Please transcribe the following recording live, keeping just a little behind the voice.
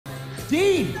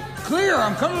Dean, clear,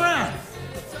 I'm coming around.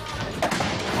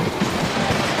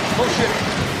 Oh, shit.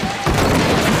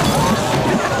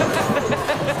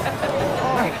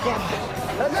 Oh, my God.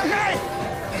 That's okay.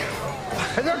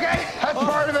 It's okay. That's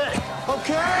part of it.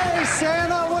 Okay,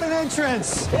 Santa, what an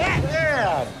entrance.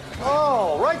 Yeah.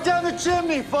 Oh, right down the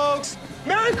chimney, folks.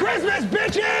 Merry Christmas,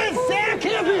 bitches! Santa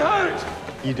can't be hurt.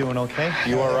 You doing okay?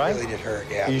 You all right? It really did hurt,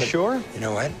 yeah. Are you sure? You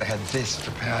know what? I had this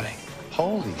for pouting.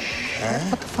 Holy shit.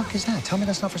 What the fuck is that? Tell me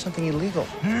that's not for something illegal.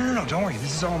 No, don't worry.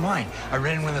 This is all mine. I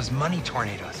ran in one of those money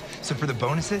tornadoes. So for the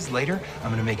bonuses later, I'm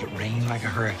gonna make it rain like a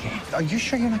hurricane. Are you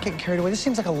sure you're not getting carried away? This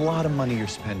seems like a lot of money you're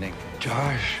spending.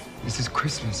 Josh, this is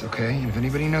Christmas, okay? And if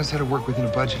anybody knows how to work within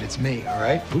a budget, it's me, all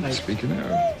right? Oops, speaking of.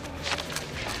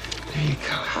 There you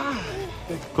go.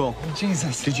 Cool. Oh,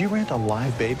 Jesus. Did you rent a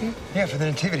live baby? Yeah, for the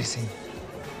nativity scene.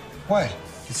 What?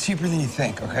 It's cheaper than you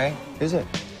think, okay? Is it?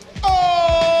 Oh,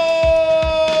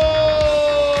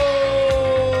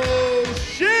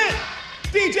 shit!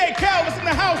 DJ Calvin's in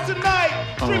the house tonight.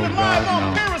 Streaming live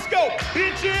on Periscope.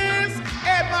 Bitches,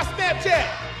 add my Snapchat,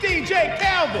 DJ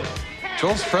Calvin.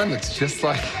 Joel's friend looks just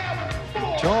like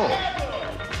Joel.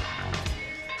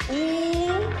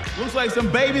 Ooh, looks like some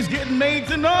babies getting made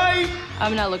tonight.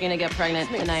 I'm not looking to get pregnant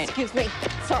tonight. Excuse me.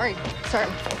 Sorry.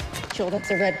 Joel,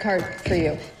 that's a red card for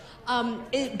you.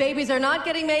 Babies are not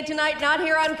getting made tonight, not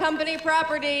here on company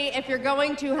property. If you're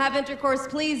going to have intercourse,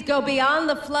 please go beyond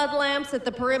the flood lamps at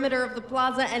the perimeter of the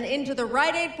plaza and into the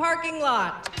Rite Aid parking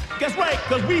lot. That's right,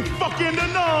 because we fucking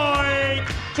tonight.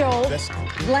 Joel,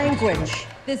 language.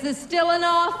 This is still an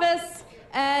office,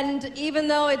 and even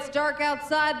though it's dark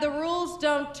outside, the rules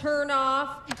don't turn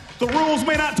off. The rules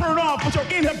may not turn off, but your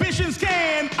inhibitions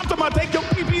can. I'm talking about take your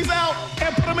pee-pees out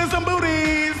and put them in some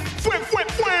booties. Flip.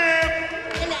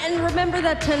 And remember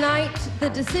that tonight, the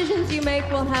decisions you make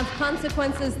will have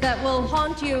consequences that will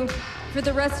haunt you for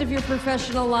the rest of your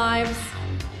professional lives.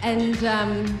 And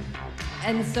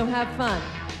so have fun.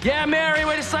 Yeah, Mary,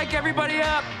 way to psych everybody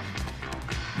up.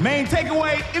 Main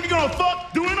takeaway, if you're gonna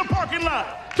fuck, do it in a parking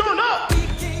lot. Turn up!